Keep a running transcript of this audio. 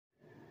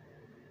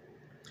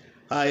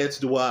Hi, it's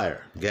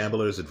Dwyer,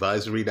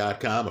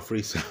 gamblersadvisory.com, a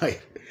free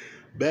site,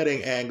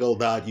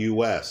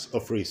 bettingangle.us,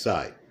 a free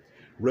site.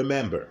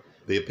 Remember,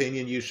 the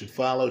opinion you should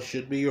follow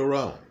should be your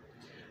own.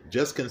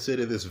 Just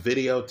consider this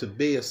video to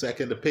be a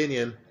second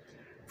opinion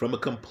from a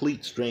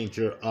complete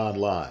stranger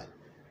online.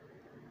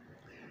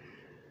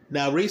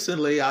 Now,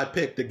 recently I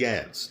picked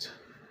against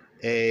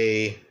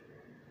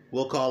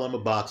we'll call him a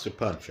boxer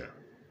puncher,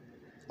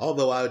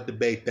 although I would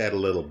debate that a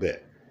little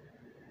bit.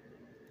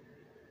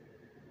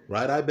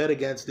 Right, I bet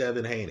against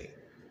Devin Haney.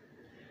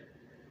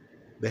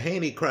 The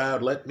Haney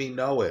crowd let me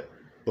know it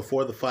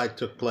before the fight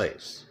took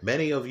place.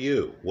 Many of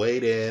you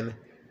weighed in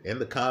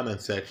the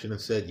comment section and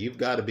said, you've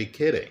got to be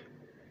kidding.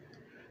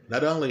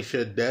 Not only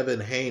should Devin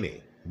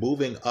Haney,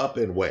 moving up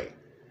in weight,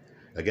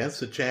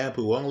 against a champ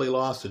who only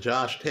lost to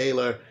Josh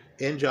Taylor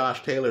in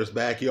Josh Taylor's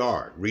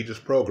backyard,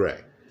 Regis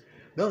Prograis,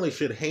 not only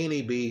should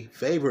Haney be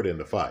favored in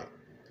the fight,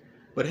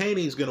 but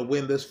Haney's going to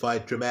win this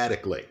fight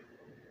dramatically.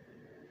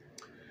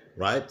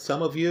 Right?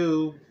 Some of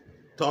you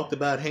talked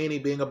about Haney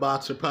being a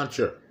boxer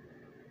puncher.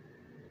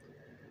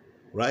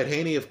 Right?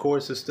 Haney, of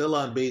course, is still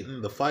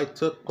unbeaten. The fight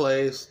took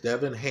place.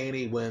 Devin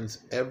Haney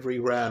wins every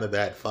round of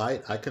that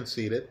fight. I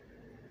conceded.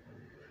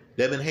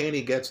 Devin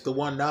Haney gets the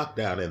one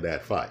knockdown in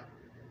that fight.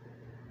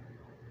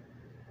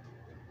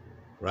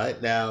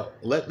 Right? Now,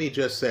 let me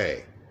just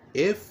say,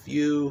 if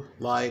you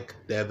like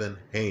Devin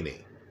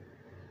Haney,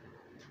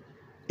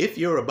 if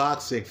you're a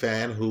boxing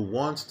fan who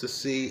wants to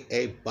see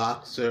a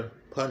boxer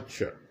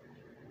puncher,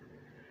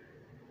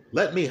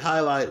 let me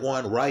highlight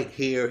one right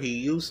here. He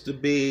used to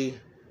be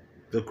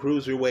the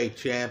cruiserweight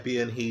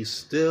champion. He's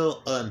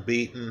still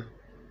unbeaten.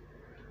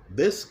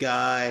 This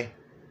guy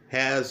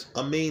has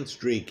a mean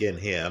streak in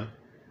him.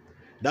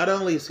 Not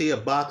only is he a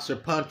boxer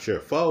puncher,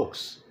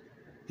 folks,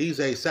 he's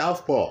a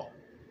southpaw.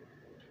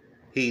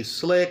 He's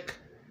slick.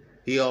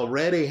 He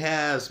already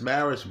has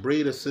Maris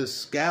Breedis'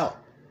 scalp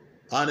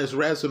on his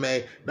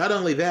resume. Not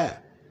only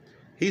that,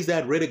 he's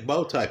that Riddick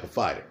Bowe type of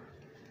fighter,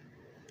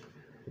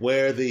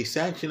 where the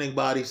sanctioning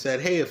body said,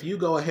 hey, if you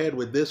go ahead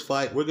with this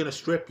fight, we're going to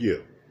strip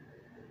you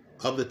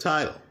of the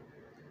title.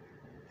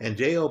 And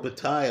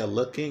Opetaia,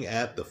 looking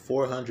at the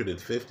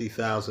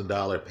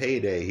 $450,000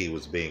 payday he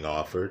was being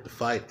offered to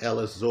fight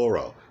Ellis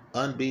Zorro,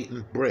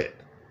 unbeaten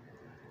Brit,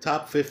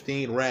 top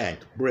 15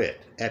 ranked Brit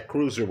at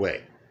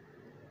cruiserweight,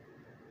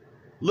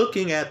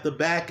 looking at the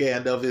back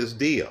end of his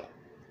deal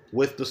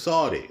with the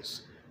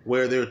Saudis,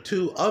 where there are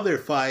two other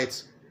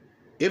fights.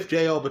 If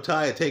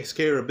Opetaia takes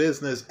care of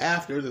business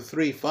after the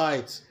 3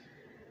 fights,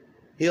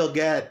 he'll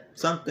get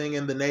something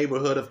in the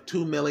neighborhood of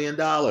 $2 million.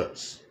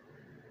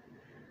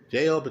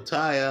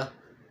 Opetaia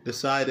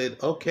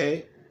decided,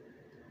 okay,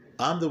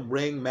 I'm the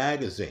Ring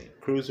Magazine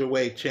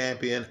cruiserweight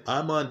champion.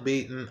 I'm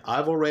unbeaten.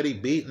 I've already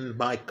beaten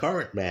my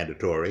current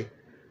mandatory,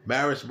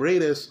 Maris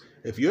Breedis.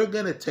 If you're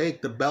going to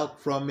take the belt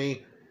from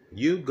me,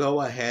 you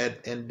go ahead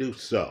and do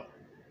so.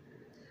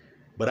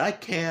 But I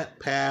can't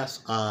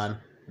pass on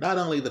not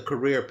only the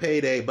career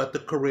payday, but the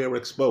career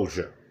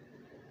exposure.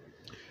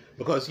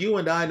 Because you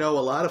and I know a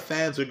lot of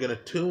fans are going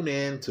to tune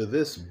in to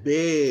this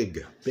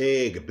big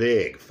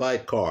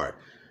fight card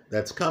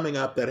that's coming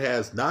up that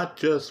has not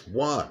just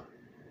one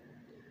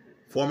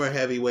former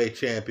heavyweight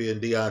champion,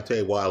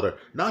 Deontay Wilder,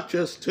 not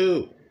just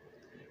 2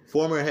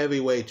 former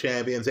heavyweight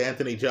champions,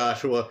 Anthony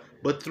Joshua,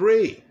 but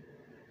 3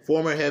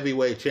 former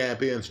heavyweight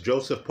champions,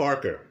 Joseph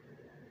Parker,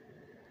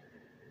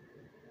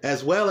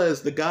 as well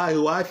as the guy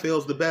who I feel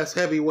is the best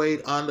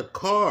heavyweight on the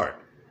card.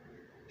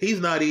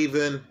 He's not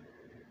even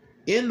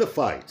in the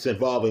fights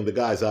involving the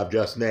guys I've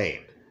just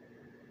named.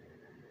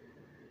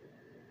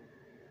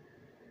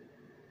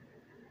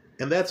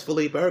 And that's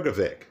Filip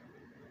Hrgovic.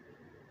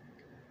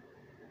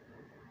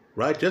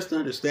 Right? Just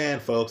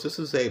understand, folks, this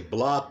is a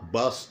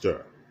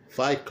blockbuster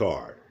fight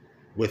card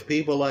with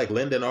people like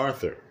Lyndon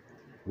Arthur,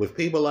 with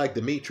people like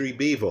Dimitri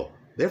Bivol.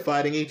 They're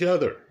fighting each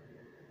other.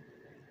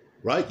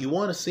 Right? You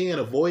want to see an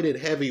avoided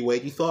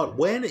heavyweight. You thought,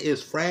 when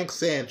is Frank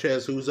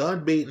Sanchez, who's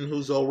unbeaten,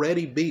 who's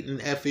already beaten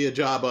Efe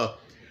Ajagba,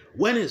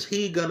 when is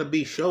he going to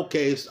be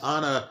showcased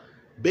on a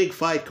big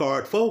fight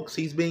card? Folks,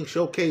 he's being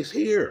showcased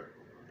here.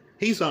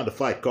 He's on the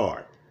fight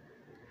card.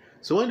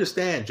 So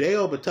understand,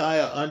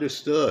 Opetaia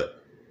understood.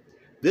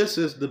 This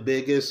is the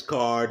biggest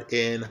card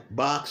in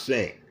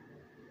boxing.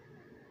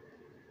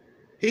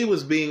 He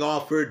was being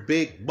offered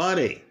big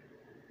money.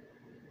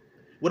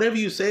 Whatever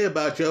you say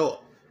about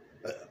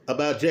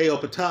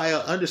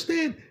Opetaia,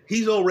 understand,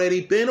 he's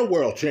already been a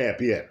world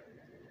champion.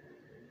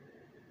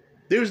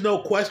 There's no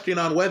question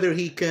on whether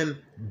he can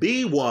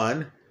be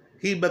one.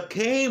 He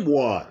became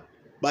one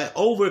by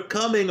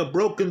overcoming a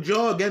broken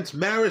jaw against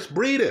Maris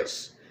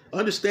Breedis.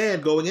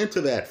 Understand, going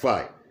into that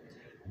fight,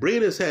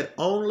 Breedis had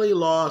only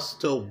lost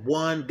to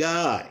one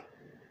guy,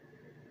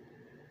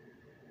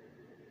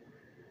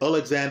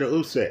 Alexander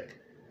Usyk.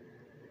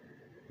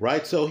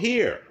 Right? So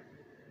here,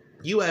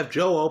 you have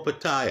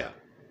Opetaia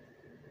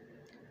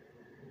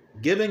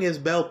giving his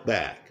belt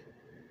back.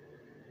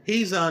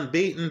 He's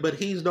unbeaten, but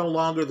he's no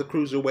longer the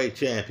cruiserweight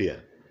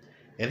champion.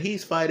 And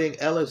he's fighting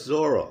Ellis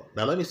Zorro.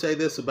 Now, let me say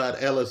this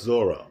about Ellis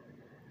Zorro.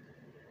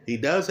 He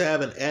does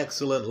have an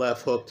excellent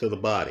left hook to the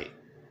body.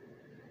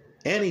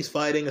 And he's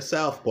fighting a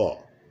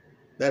southpaw.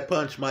 That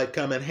punch might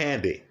come in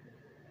handy.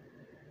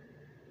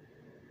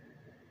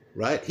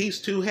 Right?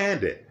 He's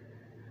two-handed.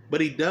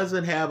 But he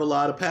doesn't have a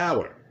lot of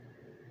power.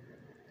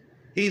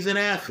 He's an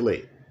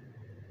athlete.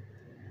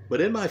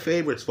 But in my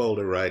favorites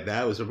folder right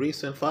now is a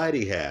recent fight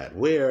he had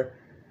where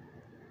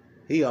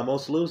he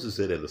almost loses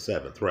it in the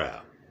 7th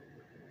round.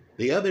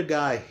 The other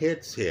guy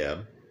hits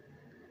him,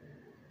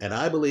 and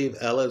I believe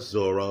Ellis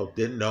Zorro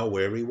didn't know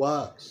where he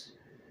was.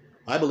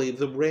 I believe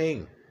the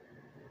ring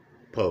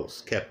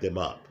post kept him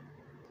up.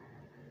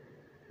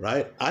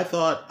 Right? I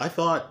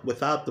thought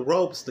without the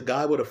ropes, the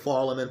guy would have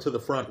fallen into the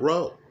front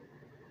row.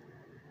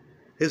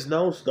 His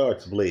nose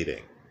starts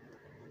bleeding.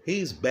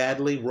 He's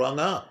badly rung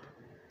up.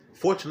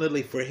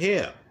 Fortunately for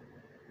him,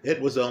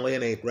 it was only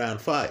an 8-round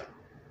fight.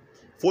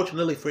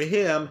 Fortunately for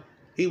him,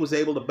 he was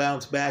able to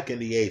bounce back in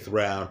the 8th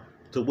round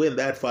to win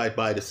that fight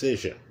by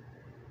decision.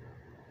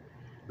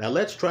 Now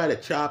let's try to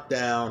chop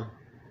down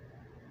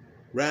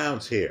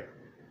rounds here.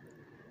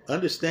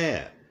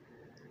 Understand,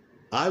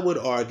 I would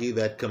argue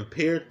that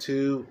compared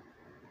to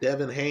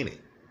Devin Haney,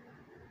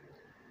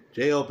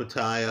 Jay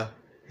Opetaia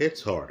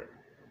hits harder.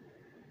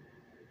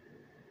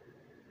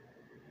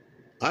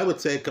 I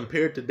would say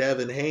compared to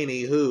Devin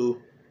Haney,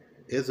 who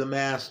is a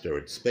master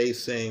at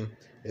spacing,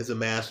 is a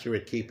master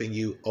at keeping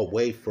you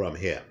away from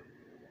him.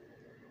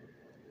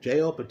 Jay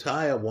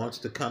Opetaia wants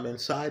to come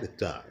inside at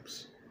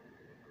times.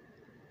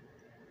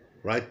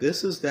 Right?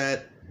 This is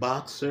that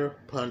boxer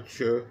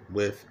puncher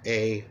with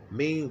a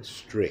mean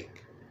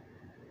streak.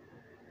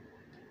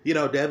 You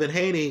know, Devin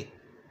Haney,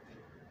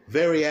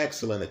 very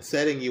excellent at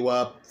setting you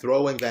up,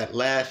 throwing that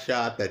last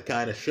shot that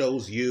kind of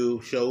shows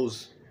you,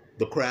 shows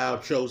the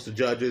crowd, shows the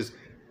judges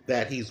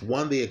that he's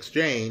won the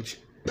exchange,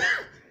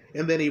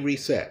 and then he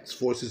resets,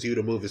 forces you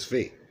to move his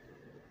feet.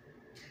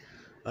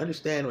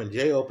 Understand, when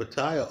Jay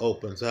Opetaia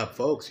opens up,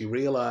 folks, you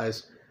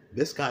realize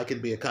this guy can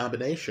be a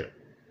combination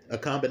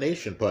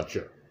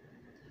puncher.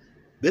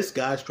 This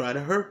guy's trying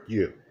to hurt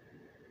you.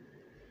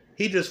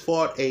 He just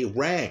fought a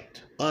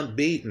ranked,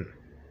 unbeaten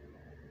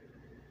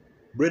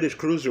British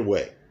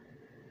cruiserweight.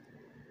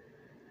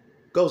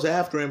 Goes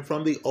after him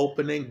from the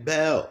opening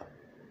bell.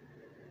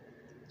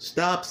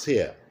 Stops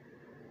him.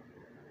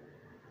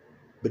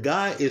 The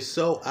guy is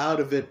so out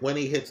of it when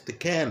he hits the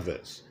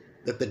canvas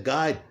that the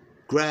guy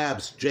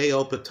grabs Jay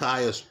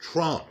Opetaia's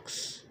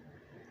trunks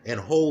and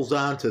holds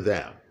on to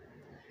them.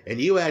 And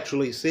you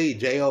actually see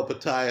Jay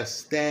Opetaia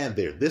stand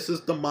there. This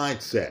is the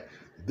mindset.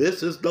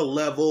 This is the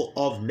level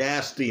of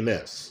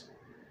nastiness.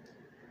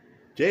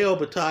 Jay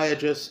Opetaia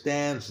just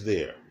stands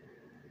there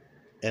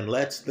and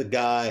lets the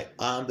guy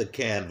on the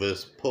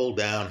canvas pull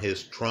down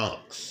his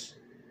trunks.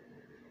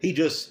 He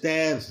just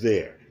stands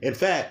there. In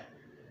fact,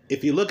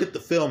 if you look at the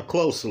film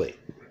closely,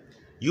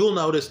 you'll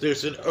notice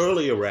there's an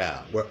earlier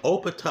round where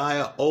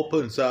Opetaia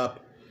opens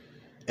up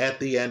at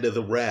the end of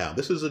the round.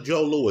 This is a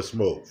Joe Louis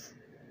move.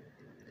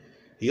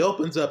 He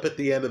opens up at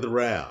the end of the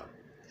round.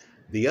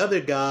 The other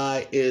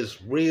guy is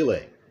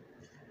reeling.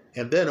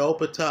 And then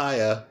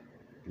Opetaia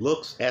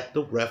looks at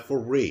the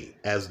referee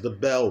as the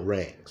bell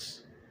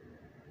rings.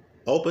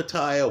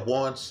 Opetaia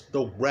wants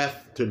the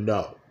ref to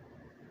know,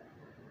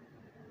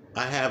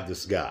 I have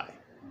this guy.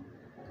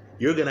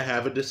 You're going to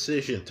have a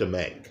decision to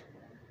make.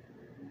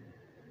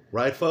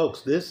 Right,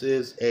 folks? This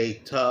is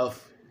a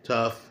tough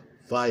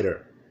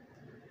fighter.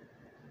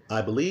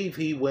 I believe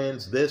he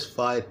wins this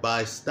fight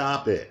by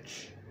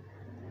stoppage.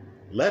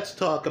 Let's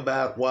talk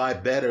about why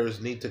bettors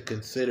need to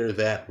consider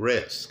that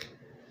risk.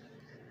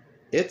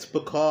 It's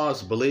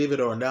because, believe it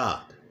or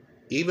not,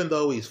 even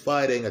though he's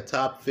fighting a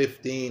top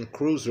 15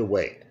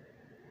 cruiserweight,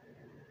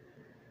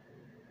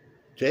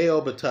 Jay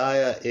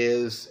Opetaia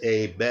is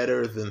a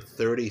better than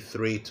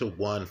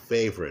 33-1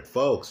 favorite.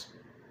 Folks,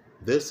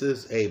 this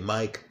is a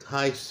Mike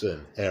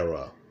Tyson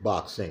era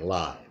boxing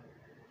line.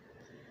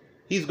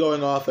 He's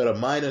going off at a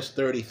minus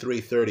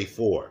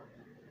 33-34.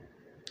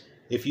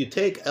 If you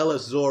take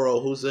Ellis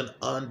Zorro, who's an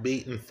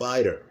unbeaten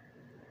fighter,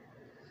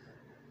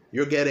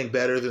 you're getting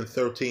better than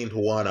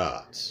 13-1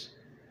 odds.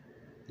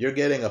 You're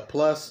getting a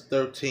plus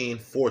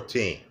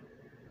 13-14.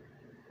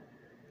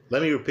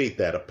 Let me repeat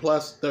that, a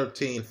plus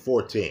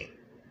 13-14.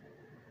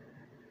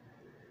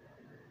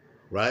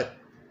 Right?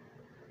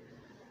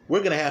 We're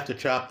going to have to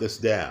chop this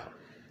down.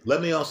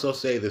 Let me also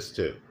say this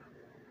too.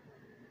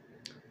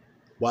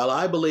 While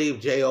I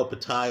believe Jay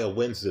Opetaia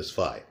wins this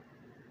fight,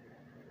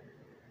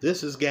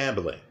 this is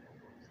gambling.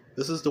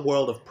 This is the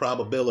world of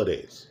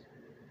probabilities,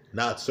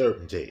 not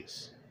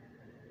certainties.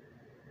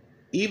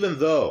 Even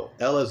though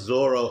Ellis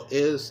Zorro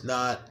is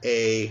not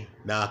a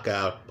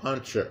knockout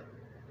puncher,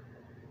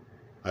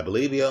 I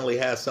believe he only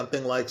has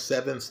something like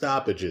 7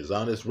 stoppages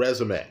on his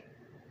resume.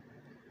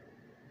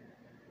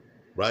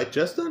 Right?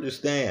 Just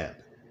understand,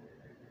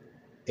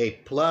 a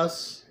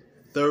plus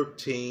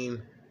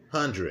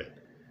 1300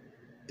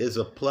 is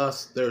a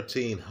plus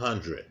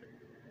 1300,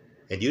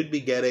 and you'd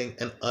be getting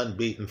an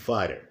unbeaten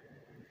fighter.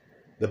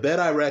 The bet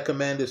I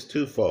recommend is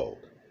twofold.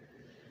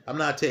 I'm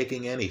not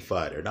taking any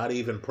fighter, not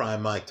even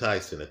Prime Mike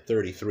Tyson at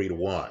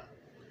 33-1.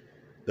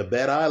 The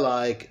bet I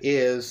like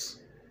is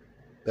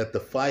that the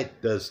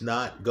fight does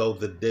not go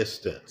the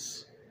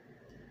distance.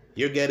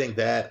 You're getting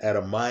that at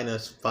a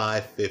minus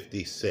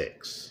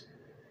 556.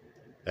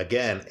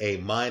 Again, a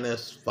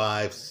minus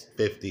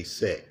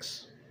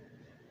 556.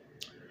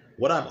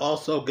 What I'm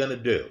also going to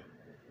do,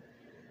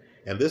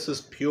 and this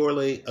is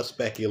purely a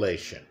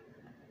speculation,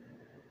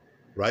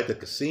 right? The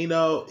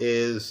casino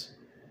is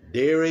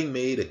daring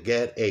me to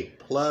get a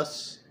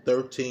plus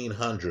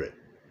 1,300,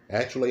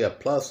 actually a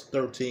plus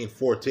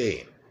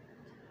 1,314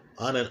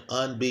 on an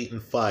unbeaten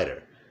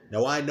fighter.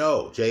 Now I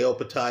know Jay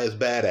Opetaia is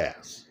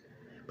badass,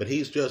 but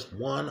he's just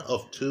one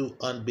of 2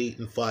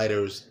 unbeaten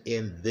fighters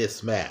in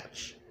this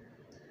match.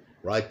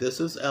 Right? This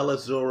is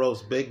Ellis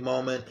Zorro's big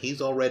moment.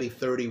 He's already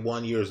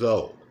 31 years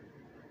old.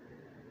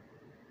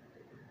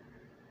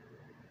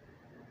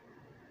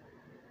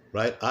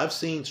 Right? I've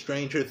seen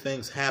stranger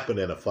things happen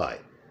in a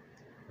fight.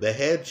 The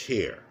hedge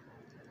here,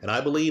 and I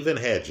believe in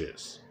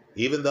hedges,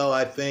 even though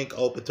I think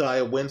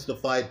Opetaia wins the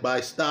fight by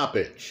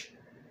stoppage.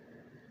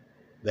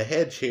 The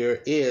hedge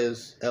here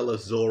is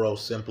Ellis Zorro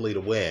simply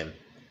to win.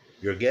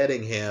 You're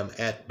getting him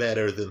at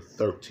better than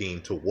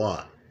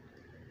 13-1.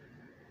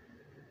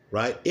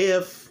 Right?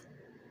 If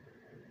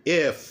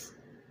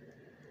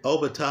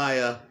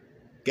Opetaia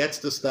gets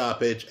the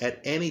stoppage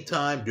at any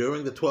time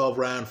during the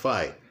 12-round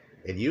fight,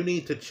 and you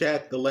need to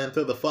check the length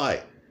of the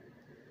fight,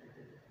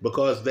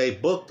 because they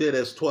booked it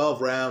as 12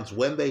 rounds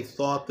when they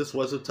thought this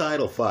was a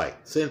title fight.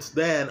 Since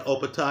then,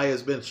 Opetaia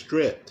has been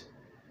stripped.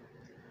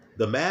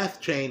 The math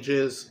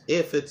changes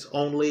if it's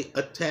only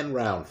a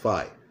 10-round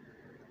fight.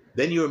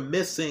 Then you're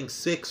missing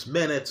 6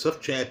 minutes of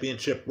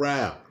championship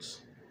rounds.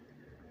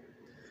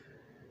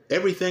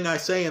 Everything I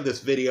say in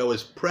this video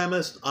is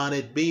premised on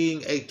it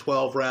being a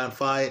 12-round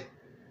fight,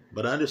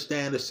 but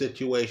understand the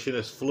situation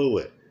is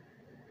fluid.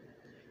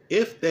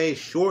 If they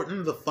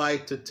shorten the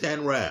fight to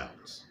 10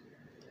 rounds,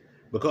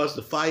 because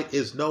the fight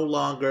is no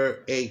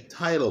longer a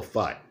title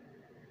fight,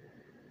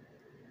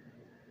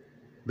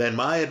 then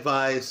my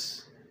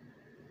advice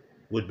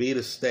would be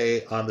to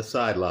stay on the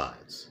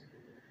sidelines.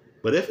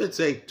 But if it's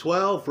a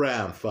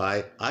 12-round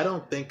fight, I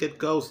don't think it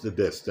goes the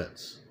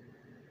distance.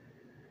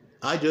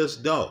 I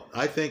just don't.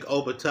 I think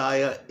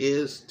Opetaia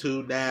is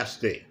too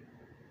nasty.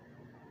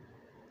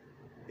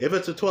 If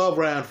it's a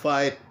 12-round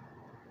fight,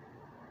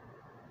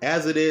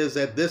 as it is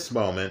at this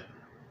moment,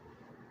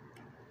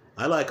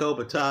 I like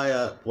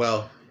Opetaia,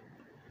 well,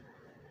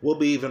 we'll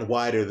be even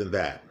wider than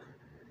that.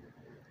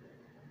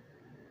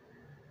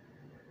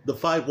 The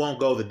fight won't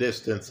go the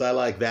distance. I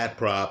like that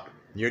prop.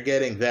 You're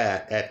getting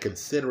that at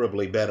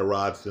considerably better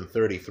odds than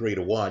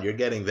 33-1. You're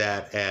getting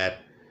that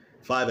at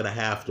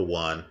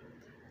 5.5-1.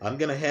 I'm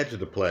going to hedge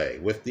the play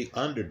with the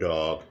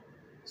underdog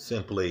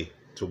simply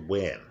to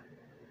win.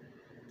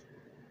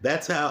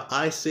 That's how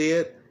I see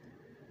it,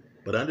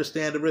 but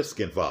understand the risk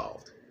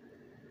involved.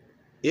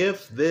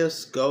 If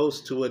this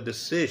goes to a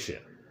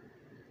decision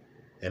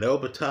and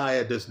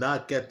Opetaia does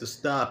not get the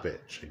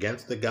stoppage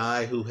against the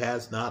guy who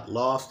has not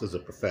lost as a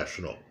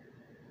professional,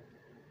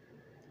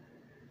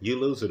 you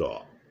lose it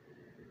all.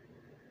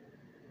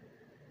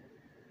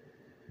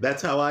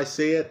 That's how I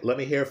see it. Let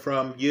me hear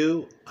from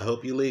you. I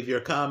hope you leave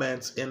your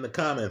comments in the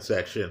comment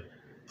section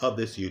of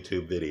this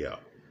YouTube video.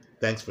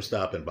 Thanks for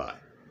stopping by.